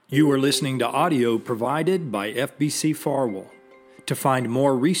You are listening to audio provided by FBC Farwell. To find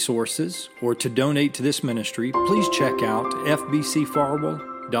more resources or to donate to this ministry, please check out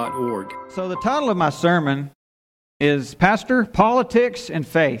fbcfarwell.org. So the title of my sermon is Pastor, Politics, and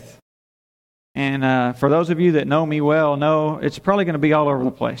Faith. And for those of you that know me well, know it's probably going to be all over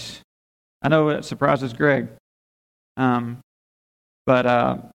the place. I know it surprises Greg. But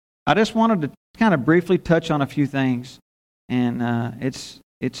I just wanted to kind of briefly touch on a few things. And it's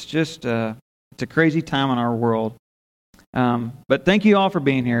just a crazy time in our world. But thank you all for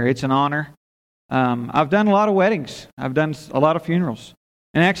being here. It's an honor. I've done a lot of weddings. I've done a lot of funerals.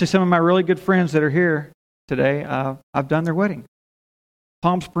 And actually some of my really good friends that are here today, I've done their wedding.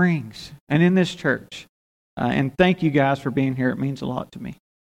 Palm Springs and in this church. And thank you guys for being here. It means a lot to me.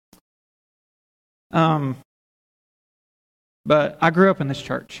 But I grew up in this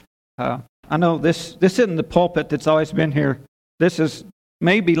church. I know this isn't the pulpit that's always been here. This is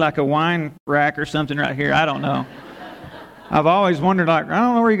maybe like a wine rack or something right here. I don't know. I've always wondered, I don't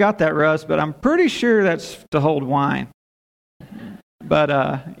know where you got that, Russ, but I'm pretty sure that's to hold wine. But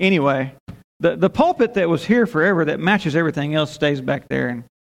anyway, the pulpit that was here forever that matches everything else stays back there. And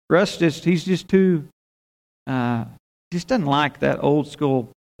Russ he's just too, just doesn't like that old school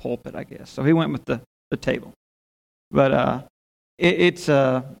pulpit, I guess. So he went with the table. But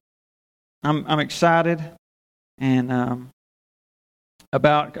I'm excited. And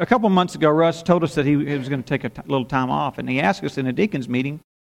about a couple months ago, Russ told us that he was going to take a little time off, and he asked us in a deacons meeting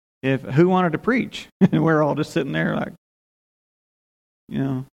who wanted to preach. And we're all just sitting there like,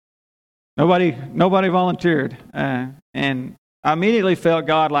 nobody volunteered. And I immediately felt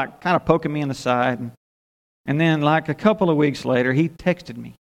God like kind of poking me in the side. And then like a couple of weeks later, he texted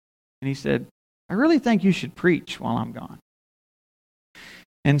me, and he said, I really think you should preach while I'm gone.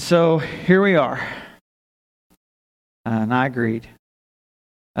 And so here we are. And I agreed.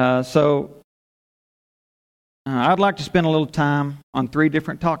 So I'd like to spend a little time on three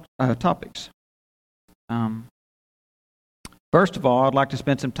different topics. First of all, I'd like to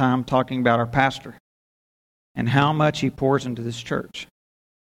spend some time talking about our pastor and how much he pours into this church.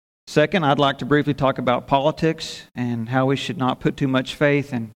 Second, I'd like to briefly talk about politics and how we should not put too much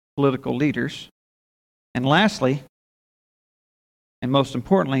faith in political leaders. And lastly, and most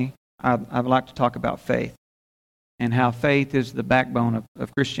importantly, I'd like to talk about faith and how faith is the backbone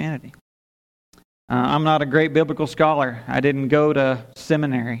of Christianity. I'm not a great biblical scholar. I didn't go to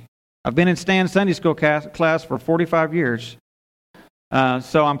seminary. I've been in Stan's Sunday school class for 45 years,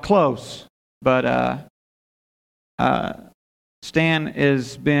 so I'm close. But Stan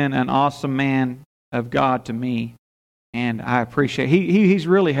has been an awesome man of God to me, and I appreciate. He's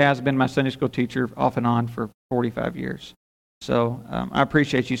really has been my Sunday school teacher off and on for 45 years. So I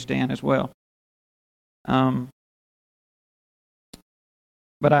appreciate you, Stan, as well.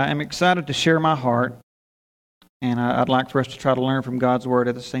 But I am excited to share my heart, and I'd like for us to try to learn from God's Word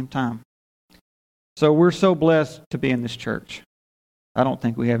at the same time. So we're so blessed to be in this church. I don't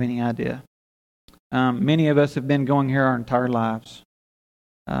think we have any idea. Many of us have been going here our entire lives.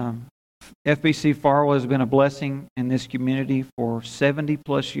 FBC Farwell has been a blessing in this community for 70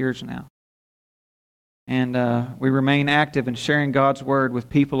 plus years now. And we remain active in sharing God's Word with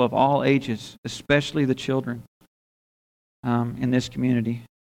people of all ages, especially the children in this community.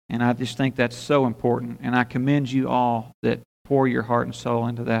 And I just think that's so important. And I commend you all that pour your heart and soul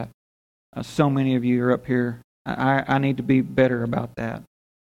into that. So many of you are up here. I need to be better about that.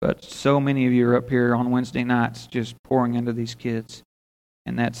 But so many of you are up here on Wednesday nights just pouring into these kids.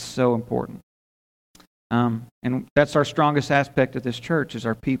 And that's so important. And that's our strongest aspect of this church is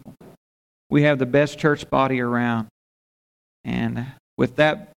our people. We have the best church body around. And with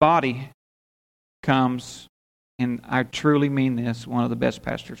that body comes, and I truly mean this, one of the best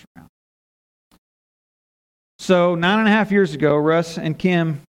pastors around. So 9.5 years ago, Russ and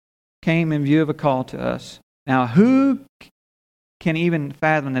Kim came in view of a call to us. Now, who can even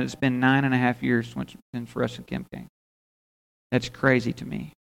fathom that it's been 9.5 years since Russ and Kim came? That's crazy to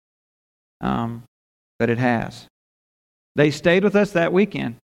me. But it has. They stayed with us that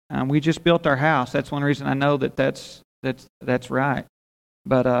weekend. We just built our house. That's one reason I know that's right.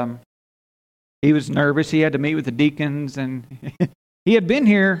 But he was nervous. He had to meet with the deacons, and he had been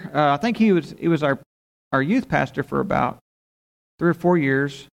here. I think he was our youth pastor for about 3 or 4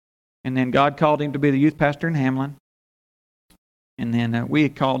 years, and then God called him to be the youth pastor in Hamlin, and then we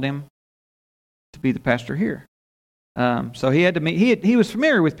had called him to be the pastor here. So he had to meet. He was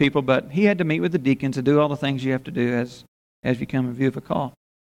familiar with people, but he had to meet with the deacons and do all the things you have to do as you come in view of a call.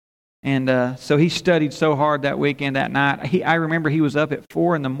 And so he studied so hard that weekend, that night. I remember he was up at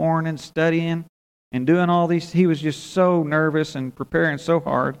 4 in the morning studying. and doing all these. He was just so nervous and preparing so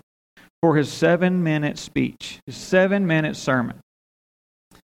hard for his 7-minute speech, his 7-minute sermon.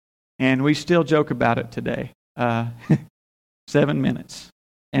 And we still joke about it today. 7 minutes.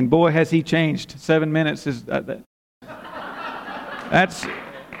 And boy, has he changed. 7 minutes is...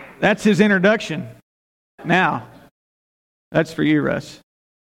 That's his introduction. Now, that's for you, Russ.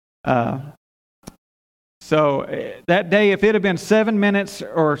 So that day, if it had been 7 minutes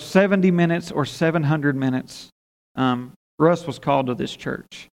or 70 minutes or 700 minutes, Russ was called to this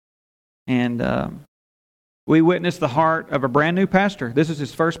church. And we witnessed the heart of a brand new pastor. This is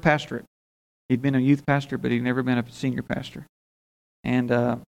his first pastorate. He'd been a youth pastor, but he'd never been a senior pastor.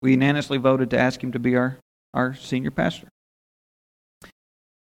 And we unanimously voted to ask him to be our senior pastor.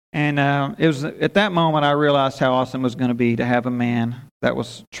 And it was at that moment I realized how awesome it was going to be to have a man that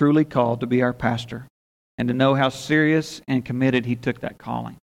was truly called to be our pastor, and to know how serious and committed he took that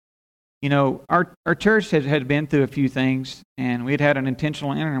calling. You know, our church had been through a few things, and we had an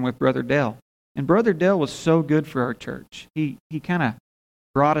intentional interim with Brother Dell. And Brother Dell was so good for our church. He kind of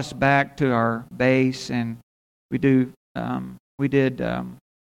brought us back to our base, and we did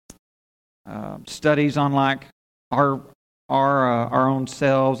studies on like our own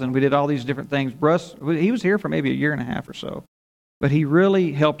selves, and we did all these different things. Russ, he was here for maybe a year and a half or so, but he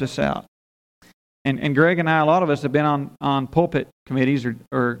really helped us out. And Greg and I, a lot of us have been on pulpit committees,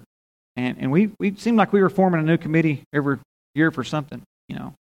 and we seemed like we were forming a new committee every year for something, you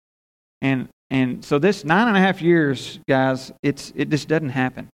know. And so this 9.5 years, guys, it just doesn't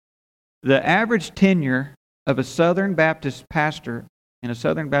happen. The average tenure of a Southern Baptist pastor in a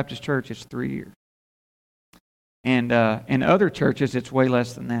Southern Baptist church is 3 years. And in other churches, it's way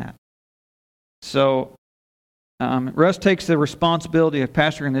less than that. So Russ takes the responsibility of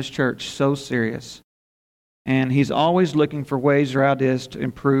pastoring this church so serious. And he's always looking for ways or ideas to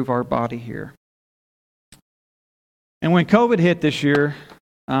improve our body here. And when COVID hit this year,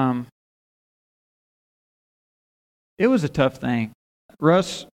 it was a tough thing.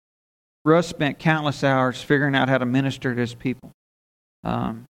 Russ spent countless hours figuring out how to minister to his people.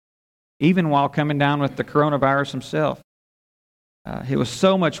 Even while coming down with the coronavirus himself. It was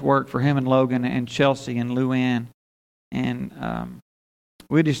so much work for him and Logan and Chelsea and Luann. And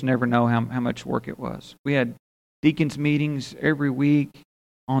we just never know how much work it was. We had deacons meetings every week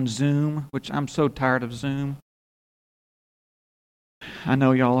on Zoom, which I'm so tired of Zoom. I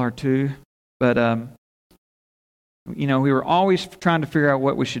know y'all are too. But, we were always trying to figure out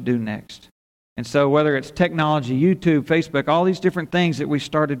what we should do next. And so whether it's technology, YouTube, Facebook, all these different things that we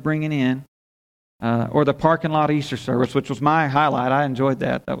started bringing in, or the parking lot Easter service, which was my highlight. I enjoyed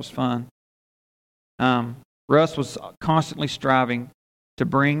that. That was fun. Russ was constantly striving to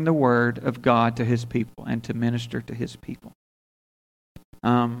bring the Word of God to his people and to minister to his people.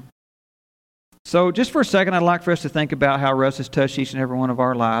 So just for a second, I'd like for us to think about how Russ has touched each and every one of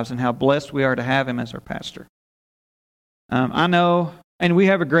our lives and how blessed we are to have him as our pastor. I know... And we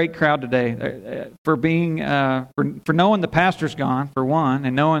have a great crowd today for being for knowing the pastor's gone, for one,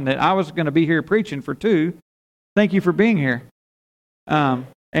 and knowing that I was going to be here preaching, for two. Thank you for being here. And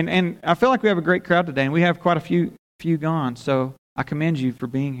I feel like we have a great crowd today, and we have quite a few gone. So I commend you for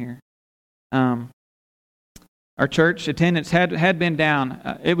being here. Our church attendance had been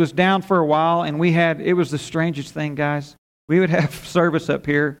down. It was down for a while, and it was the strangest thing, guys. We would have service up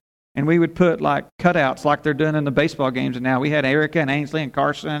here. And we would put like cutouts like they're doing in the baseball games now. We had Erica and Ainsley and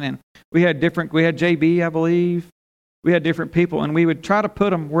Carson, and we had JB, I believe. We had different people, and we would try to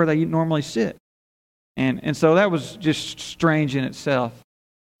put them where they normally sit. And so that was just strange in itself.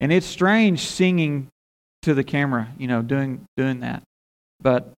 And it's strange singing to the camera, doing that.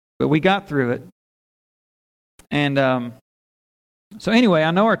 But we got through it. And so anyway,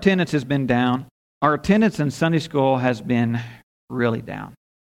 I know our attendance has been down. Our attendance in Sunday school has been really down.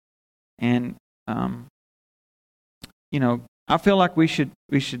 And, I feel like we should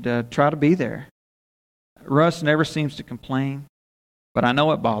try to be there. Russ never seems to complain, but I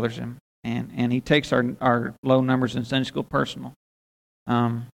know it bothers him, and he takes our low numbers in Sunday school personal.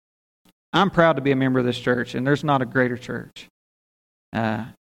 I'm proud to be a member of this church, and there's not a greater church.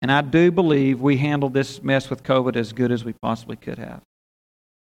 And I do believe we handled this mess with COVID as good as we possibly could have.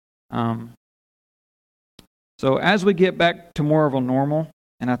 So as we get back to more of a normal,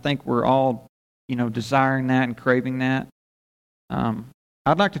 and I think we're all, desiring that and craving that.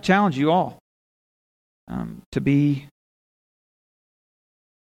 I'd like to challenge you all to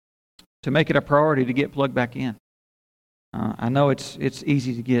make it a priority to get plugged back in. I know it's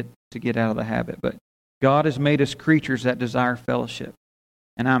easy to get out of the habit, but God has made us creatures that desire fellowship,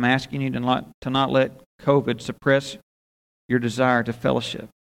 and I'm asking you to not let COVID suppress your desire to fellowship.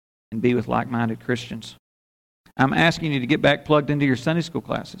 and be with like-minded Christians. I'm asking you to get back plugged into your Sunday school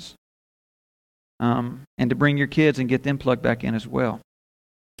classes, and to bring your kids and get them plugged back in as well.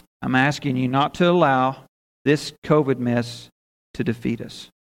 I'm asking you not to allow this COVID mess to defeat us.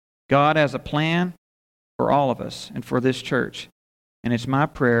 God has a plan for all of us and for this church, and it's my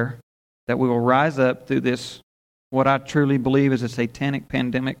prayer that we will rise up through this, what I truly believe is a satanic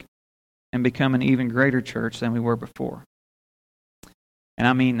pandemic, and become an even greater church than we were before. And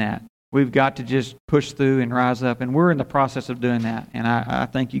I mean that. We've got to just push through and rise up, and we're in the process of doing that, and I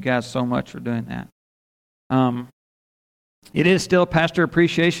thank you guys so much for doing that. It is still Pastor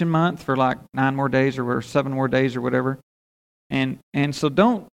Appreciation Month for like 9 more days or 7 more days or whatever. And so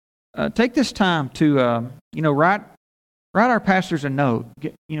don't take this time to write our pastors a note.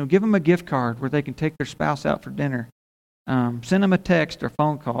 Give them a gift card where they can take their spouse out for dinner. Send them a text or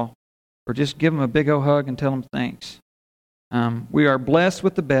phone call, or just give them a big old hug and tell them thanks. We are blessed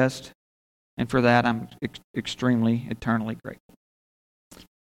with the best, and for that I'm extremely, eternally grateful.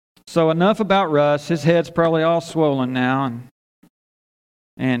 So enough about Russ. His head's probably all swollen now,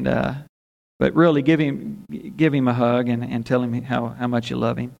 but really give him a hug and tell him how much you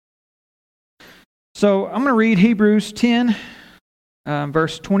love him. So I'm going to read Hebrews 10,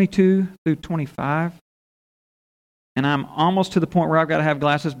 verse 22 through 25. And I'm almost to the point where I've got to have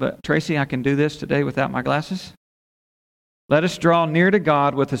glasses, but Tracy, I can do this today without my glasses. Let us draw near to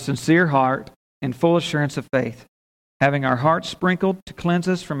God with a sincere heart and full assurance of faith, having our hearts sprinkled to cleanse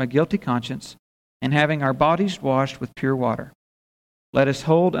us from a guilty conscience, and having our bodies washed with pure water. Let us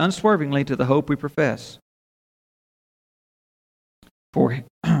hold unswervingly to the hope we profess. For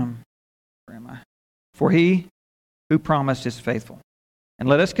he who promised is faithful. And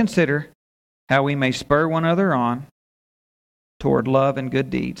let us consider how we may spur one another on toward love and good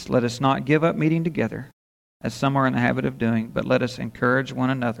deeds. Let us not give up meeting together, as some are in the habit of doing, but let us encourage one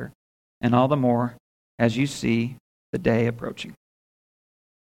another, and all the more as you see the day approaching.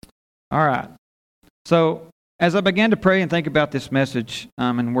 All right. So, as I began to pray and think about this message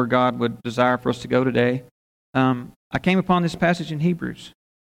and where God would desire for us to go today, I came upon this passage in Hebrews.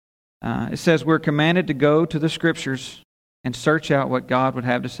 It says we're commanded to go to the Scriptures and search out what God would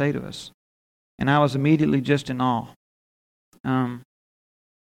have to say to us. And I was immediately just in awe.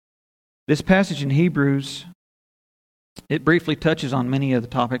 This passage in Hebrews, it briefly touches on many of the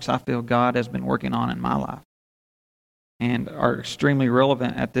topics I feel God has been working on in my life and are extremely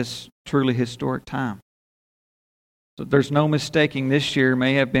relevant at this truly historic time. So there's no mistaking this year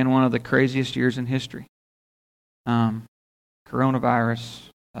may have been one of the craziest years in history. Coronavirus,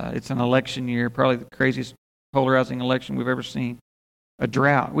 it's an election year, probably the craziest polarizing election we've ever seen. A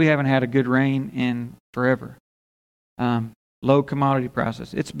drought. We haven't had a good rain in forever. Low commodity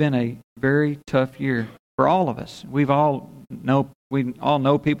prices. It's been a very tough year for all of us. We all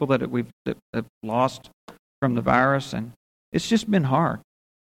know people that have lost from the virus, and it's just been hard.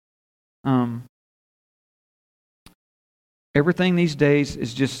 Everything these days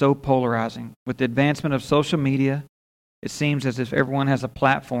is just so polarizing. With the advancement of social media, it seems as if everyone has a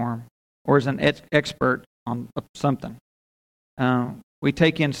platform or is an expert on something. We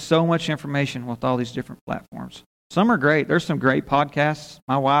take in so much information with all these different platforms. Some are great. There's some great podcasts.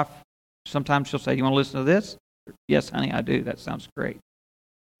 My wife, sometimes she'll say, "You want to listen to this?" "Yes, honey, I do. That sounds great."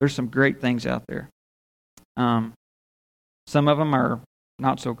 There's some great things out there. Some of them are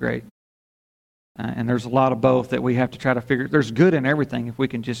not so great. And there's a lot of both that we have to try to figure. There's good in everything if we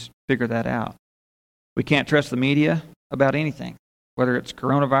can just figure that out. We can't trust the media about anything, whether it's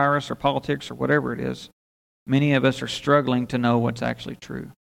coronavirus or politics or whatever it is. Many of us are struggling to know what's actually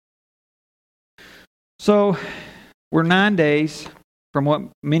true. So, we're 9 days from what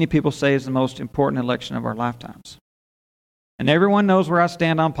many people say is the most important election of our lifetimes. And everyone knows where I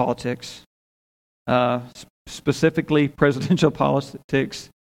stand on politics, specifically presidential politics.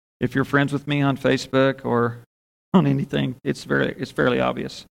 If you're friends with me on Facebook or on anything, it's fairly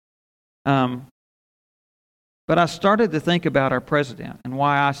obvious. But I started to think about our president and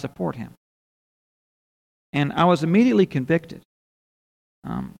why I support him. And I was immediately convicted.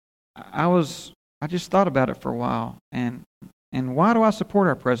 I just thought about it for a while. And why do I support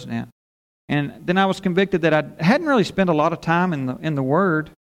our president? And then I was convicted that I hadn't really spent a lot of time in the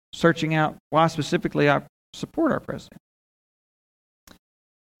Word searching out why specifically I support our president.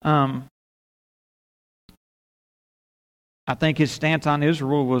 I think his stance on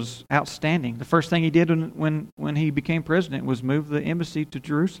Israel was outstanding. The first thing he did when he became president was move the embassy to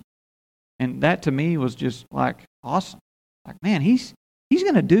Jerusalem. And that to me was just like awesome. Like, man, he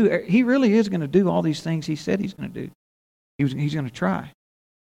really is going to do all these things he said he's going to do. He's going to try.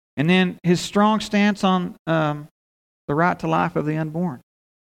 And then his strong stance on the right to life of the unborn.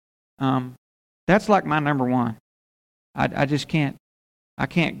 That's like my number one. I just can't. I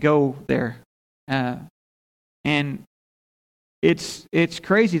can't go there. And it's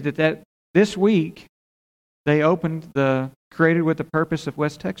crazy that this week they opened the Created with the Purpose of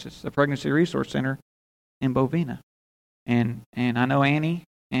West Texas, the Pregnancy Resource Center in Bovina. And I know Annie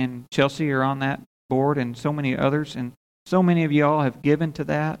and Chelsea are on that board, and so many others, and so many of y'all have given to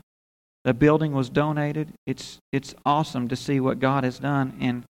that. The building was donated. It's awesome to see what God has done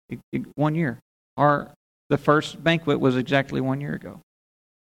in 1 year. The first banquet was exactly 1 year ago.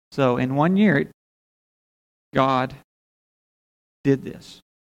 So in 1 year, God did this.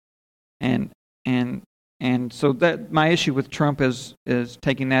 And so that my issue with Trump is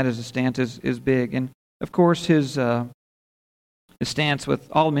taking that as a stance is big. And of course his stance with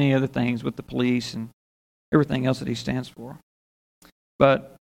all many other things, with the police and everything else that he stands for.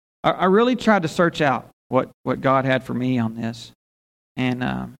 But I really tried to search out what God had for me on this. And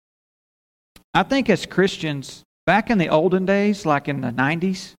I think as Christians, back in the olden days, like in the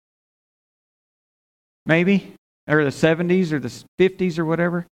 90s, maybe, or the 70s or the 50s or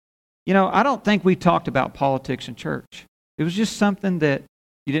whatever, I don't think we talked about politics in church. It was just something that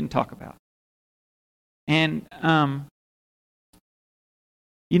you didn't talk about. And,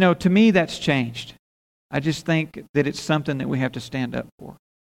 to me, that's changed. I just think that it's something that we have to stand up for.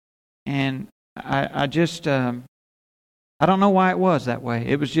 And I just, I don't know why it was that way.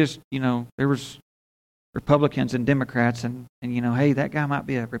 It was just, there was Republicans and Democrats and hey, that guy might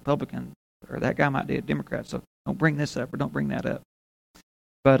be a Republican or that guy might be a Democrat, so don't bring this up or don't bring that up.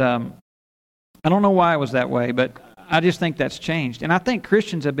 But I don't know why it was that way, but I just think that's changed. And I think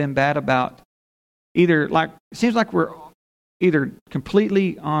Christians have been bad about it seems like we're either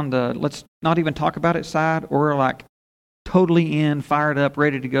completely on the let's not even talk about it side, or like totally fired up,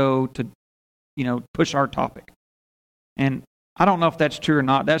 ready to go to, push our topic. And I don't know if that's true or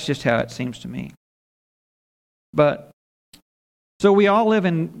not. That's just how it seems to me. But so we all live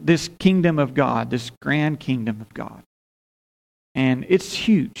in this kingdom of God, this grand kingdom of God. And it's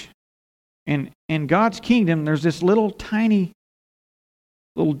huge. And in God's kingdom, there's this tiny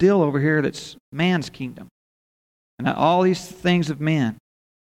little deal over here that's man's kingdom. And all these things of men.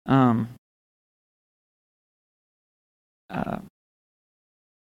 Figure out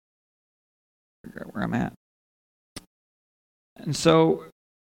where I'm at. And so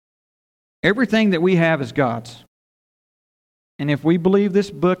everything that we have is God's. And if we believe this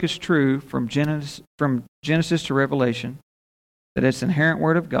book is true from Genesis to Revelation, that it's the inherent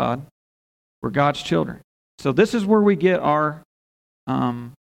word of God, we're God's children. So this is where we get our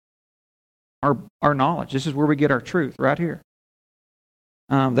knowledge. This is where we get our truth, right here.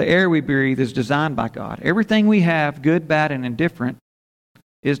 The air we breathe is designed by God. Everything we have, good, bad, and indifferent,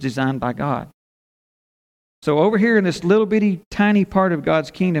 is designed by God. So over here in this little bitty tiny part of God's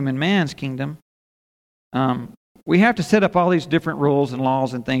kingdom and man's kingdom, we have to set up all these different rules and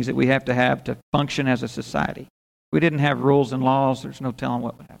laws and things that we have to function as a society. If we didn't have rules and laws, there's no telling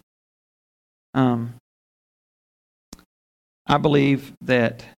what would happen.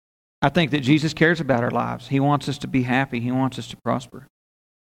 I think that Jesus cares about our lives. He wants us to be happy. He wants us to prosper.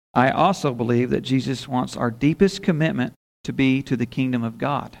 I also believe that Jesus wants our deepest commitment to be to the kingdom of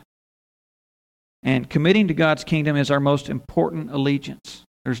God. And committing to God's kingdom is our most important allegiance.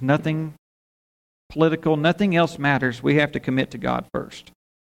 There's nothing political, nothing else matters. We have to commit to God first.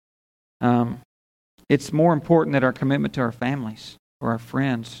 It's more important than our commitment to our families or our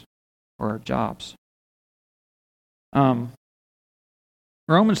friends or our jobs.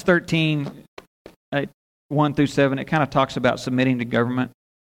 Romans 13, 1 through 7, it kind of talks about submitting to government.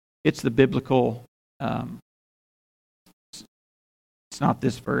 It's the biblical, it's not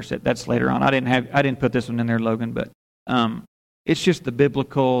this verse, that's later on. I didn't put this one in there, Logan, but it's just the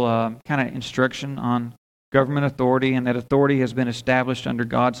biblical kind of instruction on government authority, and that authority has been established under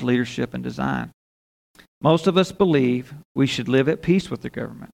God's leadership and design. Most of us believe we should live at peace with the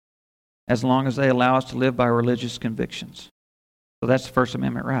government as long as they allow us to live by religious convictions. So that's the First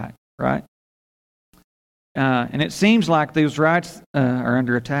Amendment right? And it seems like those rights are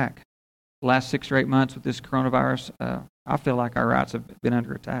under attack. The last 6 or 8 months with this coronavirus, I feel like our rights have been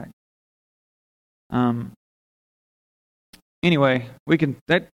under attack. Anyway, we can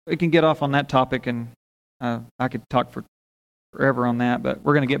get off on that topic, and I could talk forever on that, but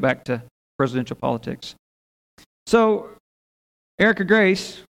we're going to get back to presidential politics. So, Erica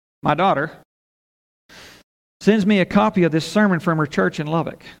Grace, my daughter, sends me a copy of this sermon from her church in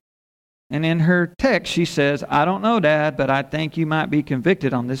Lubbock. And in her text, she says, "I don't know, Dad, but I think you might be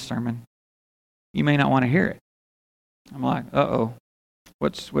convicted on this sermon. You may not want to hear it." I'm like, uh-oh,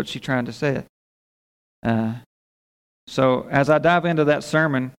 what's she trying to say? So as I dive into that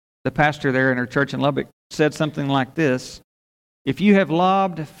sermon, the pastor there in her church in Lubbock, said something like this: if you have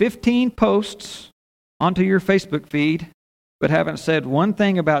lobbed 15 posts onto your Facebook feed, but haven't said one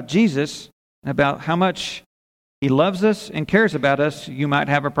thing about Jesus and about how much He loves us and cares about us, you might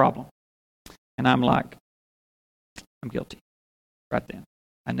have a problem. And I'm like, I'm guilty. Right then.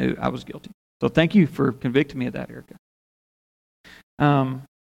 I knew I was guilty. So thank you for convicting me of that, Erica.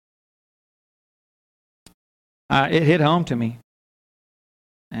 It hit home to me.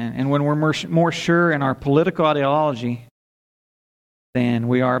 And when we're more sure in our political ideology than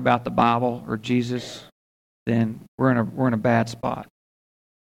we are about the Bible or Jesus, then we're in a bad spot.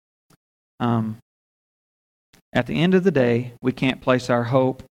 At the end of the day, we can't place our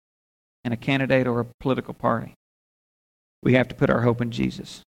hope in a candidate or a political party. We have to put our hope in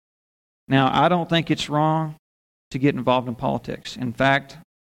Jesus. Now, I don't think it's wrong to get involved in politics. In fact,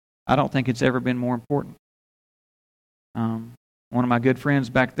 I don't think it's ever been more important. One of my good friends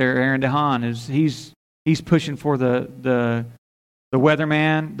back there, Aaron DeHaan, he's pushing for the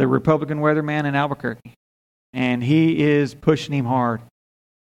weatherman, the Republican weatherman in Albuquerque, and he is pushing him hard.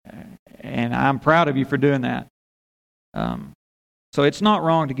 And I'm proud of you for doing that. So it's not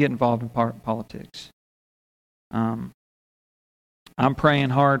wrong to get involved in politics. I'm praying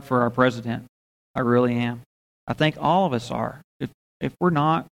hard for our president. I really am. I think all of us are. If we're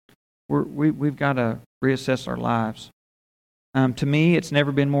not, we've got to reassess our lives. To me, it's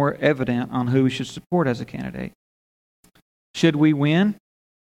never been more evident on who we should support as a candidate. Should we win,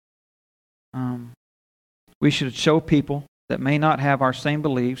 we should show people that may not have our same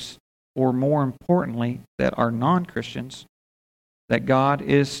beliefs, or more importantly, that are non-Christians, that God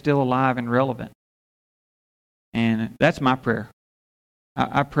is still alive and relevant. And that's my prayer.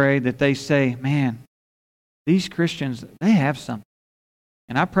 I pray that they say, man, these Christians, they have something.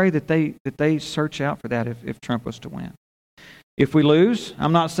 And I pray that they search out for that if Trump was to win. If we lose,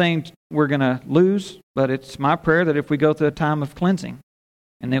 I'm not saying we're going to lose, but it's my prayer that if we go through a time of cleansing,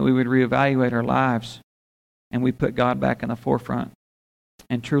 and that we would reevaluate our lives, and we put God back in the forefront,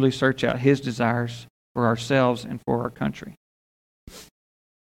 and truly search out His desires for ourselves and for our country.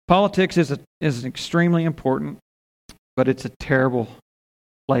 Politics is extremely important, but it's a terrible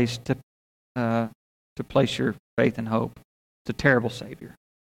place to place your faith and hope. It's a terrible Savior.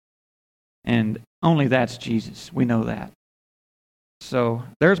 And only that's Jesus. We know that. So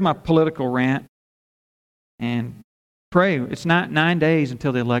there's my political rant. And pray. It's not 9 days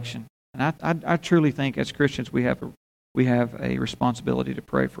until the election. And I truly think as Christians we have a responsibility to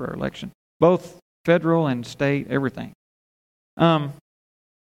pray for our election. Both federal and state, everything. The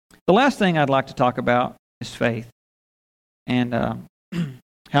last thing I'd like to talk about is faith. And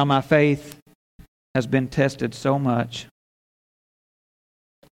how my faith has been tested so much,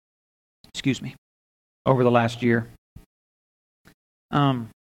 over the last year.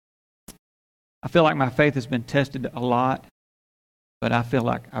 I feel like my faith has been tested a lot, but I feel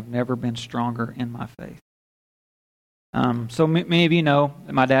like I've never been stronger in my faith. So many of you know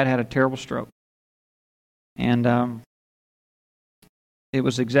that my dad had a terrible stroke. And it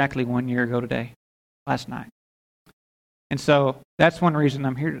was exactly 1 year ago today, last night. And so that's one reason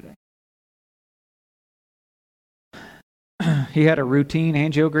I'm here today. He had a routine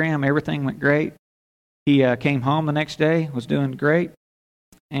angiogram. Everything went great. He came home the next day, was doing great.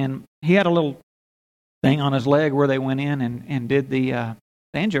 And he had a little thing on his leg where they went in and did the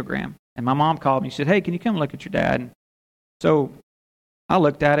angiogram. And my mom called me. She said, hey, can you come look at your dad? And so I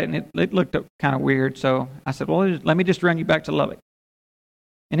looked at it, and it looked kind of weird. So I said, well, let me just run you back to Lubbock.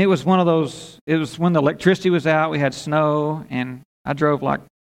 And it was one of those, it was when the electricity was out, we had snow, and I drove like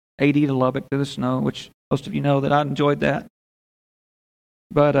 80 to Lubbock through the snow, which most of you know that I enjoyed that.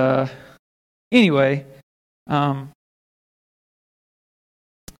 But anyway,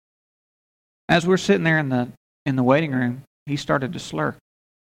 as we're sitting there in the waiting room, he started to slur.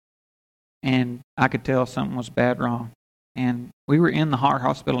 And I could tell something was bad wrong. And we were in the heart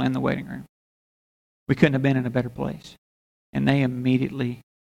hospital in the waiting room. We couldn't have been in a better place. And they immediately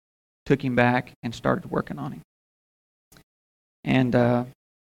took him back and started working on him. And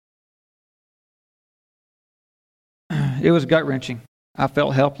it was gut-wrenching. I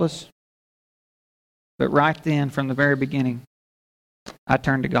felt helpless. But right then, from the very beginning, I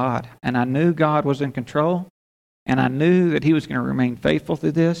turned to God. And I knew God was in control. And I knew that He was going to remain faithful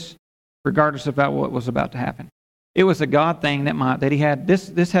through this, regardless of what was about to happen. It was a God thing that he had.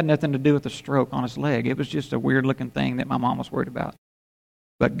 This had nothing to do with the stroke on his leg. It was just a weird-looking thing that my mom was worried about.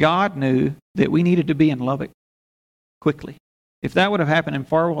 But God knew that we needed to be in Lubbock quickly. If that would have happened in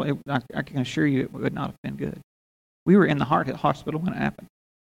Farwell, I can assure you it would not have been good. We were in the heart hospital when it happened.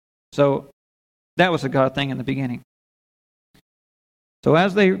 So that was a God thing in the beginning. So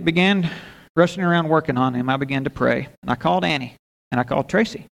as they began rushing around working on him, I began to pray. And I called Annie, and I called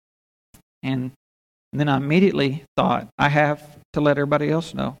Tracy. And then I immediately thought, I have to let everybody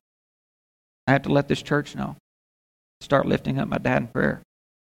else know. I have to let this church know. Start lifting up my dad in prayer.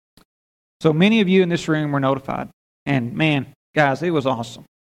 So many of you in this room were notified. And man, guys, it was awesome.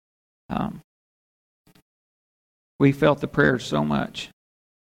 We felt the prayers so much.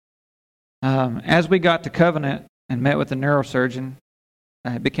 As we got to Covenant and met with the neurosurgeon,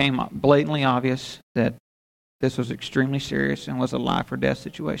 it became blatantly obvious that this was extremely serious and was a life or death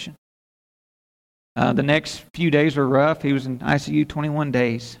situation. The next few days were rough. He was in ICU 21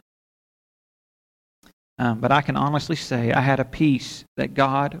 days. But I can honestly say I had a peace that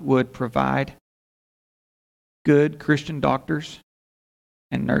God would provide good Christian doctors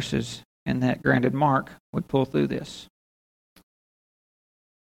and nurses, and that granted Mark would pull through this.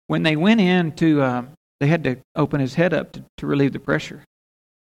 When they went in they had to open his head up to relieve the pressure.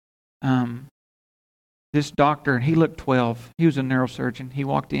 This doctor, he looked 12. He was a neurosurgeon. He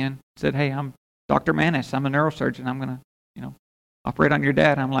walked in, said, "Hey, I'm Dr. Manis. I'm a neurosurgeon. I'm going to, operate on your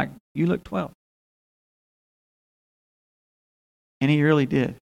dad." I'm like, "You look 12." And he really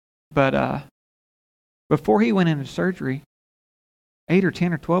did. But before he went into surgery, 8 or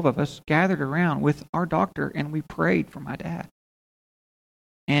 10 or 12 of us gathered around with our doctor, and we prayed for my dad.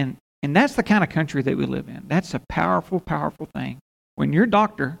 And that's the kind of country that we live in. That's a powerful, powerful thing. When your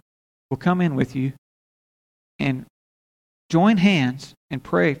doctor will come in with you and join hands and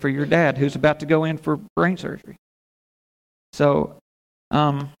pray for your dad who's about to go in for brain surgery. So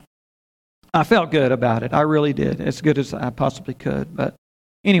I felt good about it. I really did, as good as I possibly could. But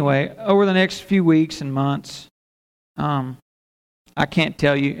anyway, over the next few weeks and months, I can't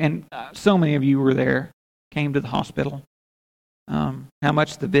tell you, and so many of you were there, came to the hospital, how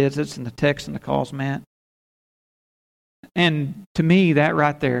much the visits and the texts and the calls meant. And to me, that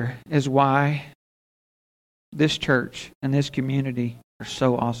right there is why this church and this community are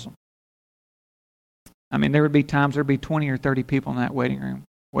so awesome. I mean, there would be times there'd be 20 or 30 people in that waiting room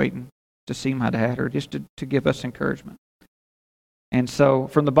waiting to see my dad or just to give us encouragement. And so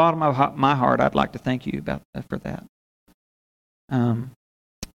from the bottom of my heart, I'd like to thank you for that.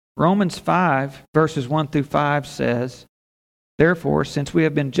 Romans 5, verses 1 through 5 says, "Therefore, since we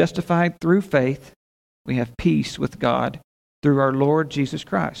have been justified through faith, we have peace with God through our Lord Jesus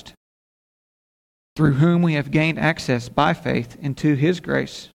Christ, through whom we have gained access by faith into His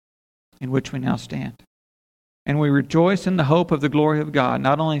grace, in which we now stand. And we rejoice in the hope of the glory of God.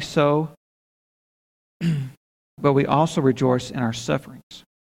 Not only so, but we also rejoice in our sufferings,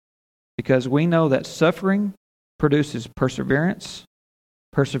 because we know that suffering produces perseverance,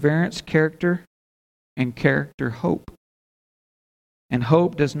 perseverance, character, and character, hope. And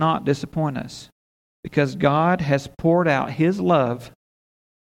hope does not disappoint us, because God has poured out His love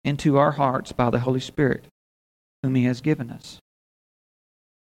into our hearts by the Holy Spirit, whom He has given us."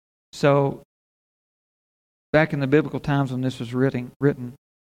 So, back in the biblical times when this was written,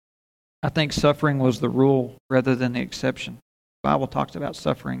 I think suffering was the rule rather than the exception. The Bible talks about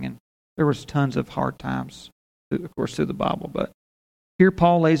suffering, and there was tons of hard times, of course, through the Bible. But here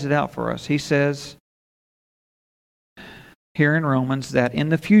Paul lays it out for us. He says here in Romans that in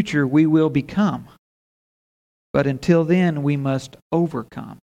the future we will become, but until then we must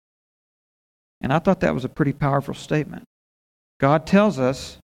overcome. And I thought that was a pretty powerful statement. God tells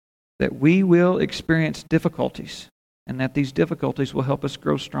us that we will experience difficulties, and that these difficulties will help us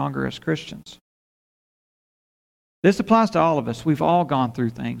grow stronger as Christians. This applies to all of us. We've all gone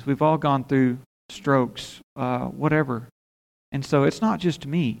through things. We've all gone through strokes, whatever. And so it's not just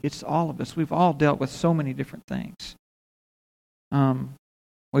me. It's all of us. We've all dealt with so many different things.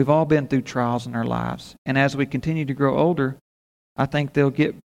 We've all been through trials in our lives. And as we continue to grow older, I think they'll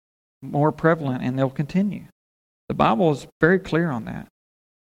get more prevalent and they'll continue. The Bible is very clear on that.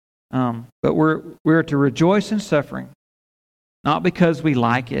 But we're to rejoice in suffering, not because we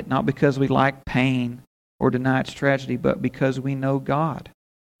like it, not because we like pain or deny its tragedy, but because we know God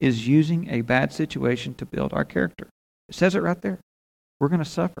is using a bad situation to build our character. It says it right there. We're going to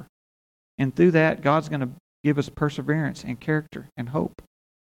suffer. And through that, God's going to give us perseverance and character and hope.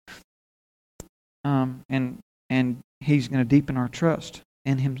 And He's going to deepen our trust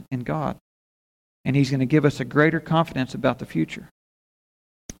in Him, in God. And He's going to give us a greater confidence about the future.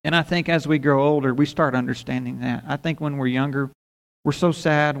 And I think as we grow older, we start understanding that. I think when we're younger, we're so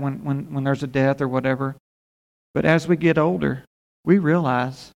sad when there's a death or whatever. But as we get older, we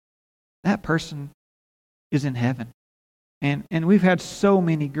realize that person is in heaven. And we've had so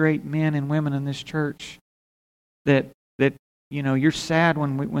many great men and women in this church that you're sad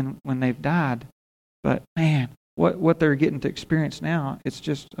when they've died. But man, what they're getting to experience now, it's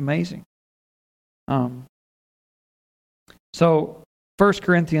just amazing. So 1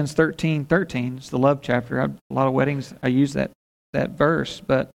 Corinthians 13:13 is the love chapter. A lot of weddings, I use that verse,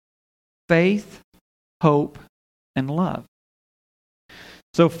 but faith, hope, and love.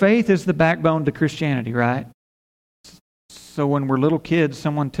 So faith is the backbone to Christianity, right? So when we're little kids,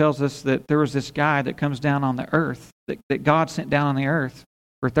 someone tells us that there was this guy that comes down on the earth, that God sent down on the earth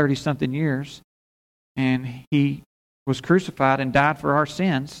for 30-something years, and he was crucified and died for our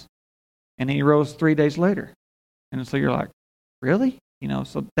sins, and he rose 3 days later. And so you're like, really?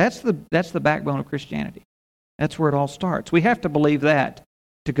 So that's the backbone of Christianity. That's where it all starts. We have to believe that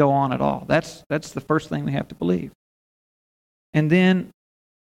to go on at all. That's the first thing we have to believe. And then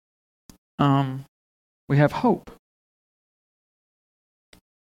we have hope.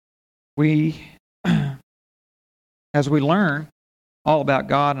 As we learn all about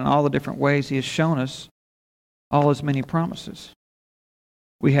God and all the different ways He has shown us all His many promises,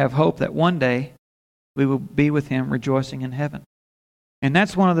 we have hope that one day we will be with Him rejoicing in heaven. And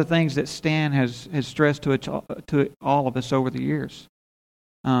that's one of the things that Stan has stressed to all of us over the years.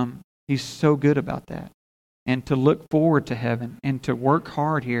 He's so good about that. And to look forward to heaven and to work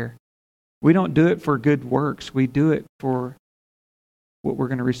hard here. We don't do it for good works. We do it for what we're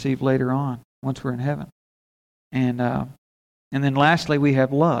going to receive later on once we're in heaven. And then lastly, we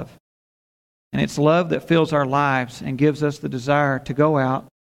have love. And it's love that fills our lives and gives us the desire to go out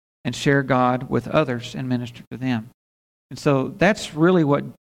and share God with others and minister to them. And so that's really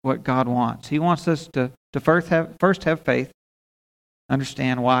what God wants. He wants us to first have faith,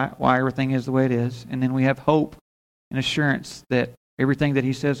 understand why everything is the way it is, and then we have hope and assurance that everything that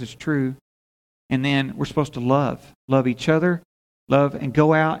He says is true. And then we're supposed to love each other, love, and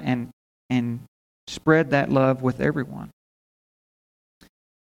go out and spread that love with everyone.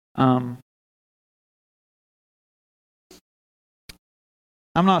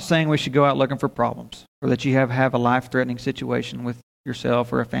 I'm not saying we should go out looking for problems, or that you have a life-threatening situation with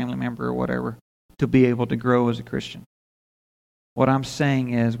yourself or a family member or whatever to be able to grow as a Christian. What I'm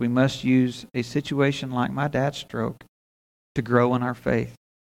saying is we must use a situation like my dad's stroke to grow in our faith.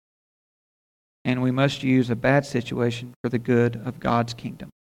 And we must use a bad situation for the good of God's kingdom.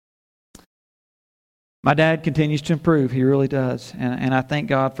 My dad continues to improve. He really does. And I thank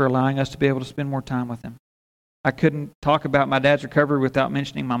God for allowing us to be able to spend more time with him. I couldn't talk about my dad's recovery without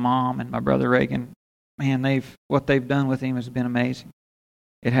mentioning my mom and my brother Reagan. Man, what they've done with him has been amazing.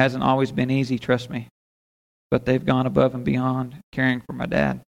 It hasn't always been easy, trust me. But they've gone above and beyond caring for my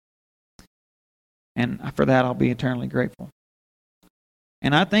dad. And for that, I'll be eternally grateful.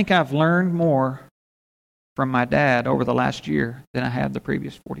 And I think I've learned more from my dad over the last year than I had the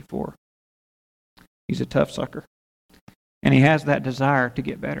previous 44. He's a tough sucker. And he has that desire to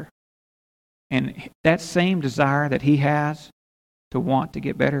get better. And that same desire that he has to want to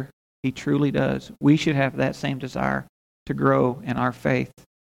get better, he truly does. We should have that same desire to grow in our faith,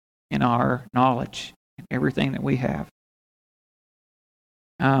 in our knowledge, in everything that we have.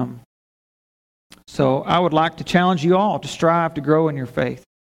 So I would like to challenge you all to strive to grow in your faith.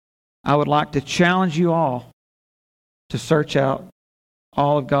 I would like to challenge you all to search out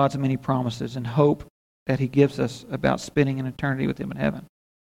all of God's many promises and hope that He gives us about spending an eternity with Him in heaven.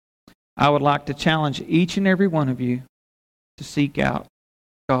 I would like to challenge each and every one of you to seek out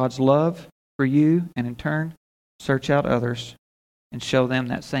God's love for you and in turn search out others and show them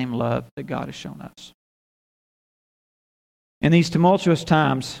that same love that God has shown us. In these tumultuous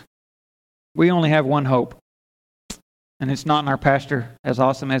times, we only have one hope. And it's not in our pastor, as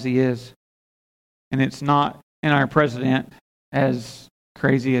awesome as he is. And it's not in our president, as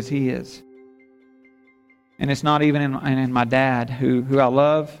crazy as he is. And it's not even in my dad, who I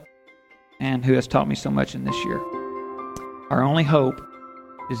love and who has taught me so much in this year. Our only hope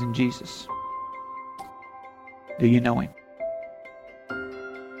is in Jesus. Do you know Him?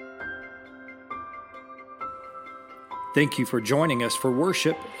 Thank you for joining us for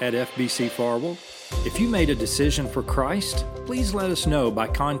worship at FBC Farwell. If you made a decision for Christ, please let us know by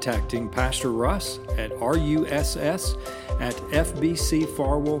contacting Pastor Russ at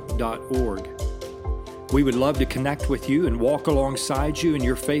russ@fbcfarwell.org. We would love to connect with you and walk alongside you in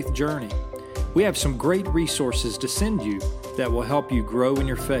your faith journey. We have some great resources to send you that will help you grow in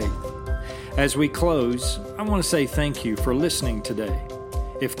your faith. As we close, I want to say thank you for listening today.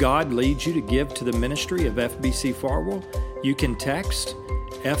 If God leads you to give to the ministry of FBC Farwell, you can text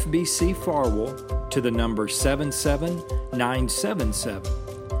FBC Farwell to the number 77977.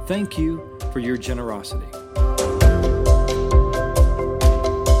 Thank you for your generosity.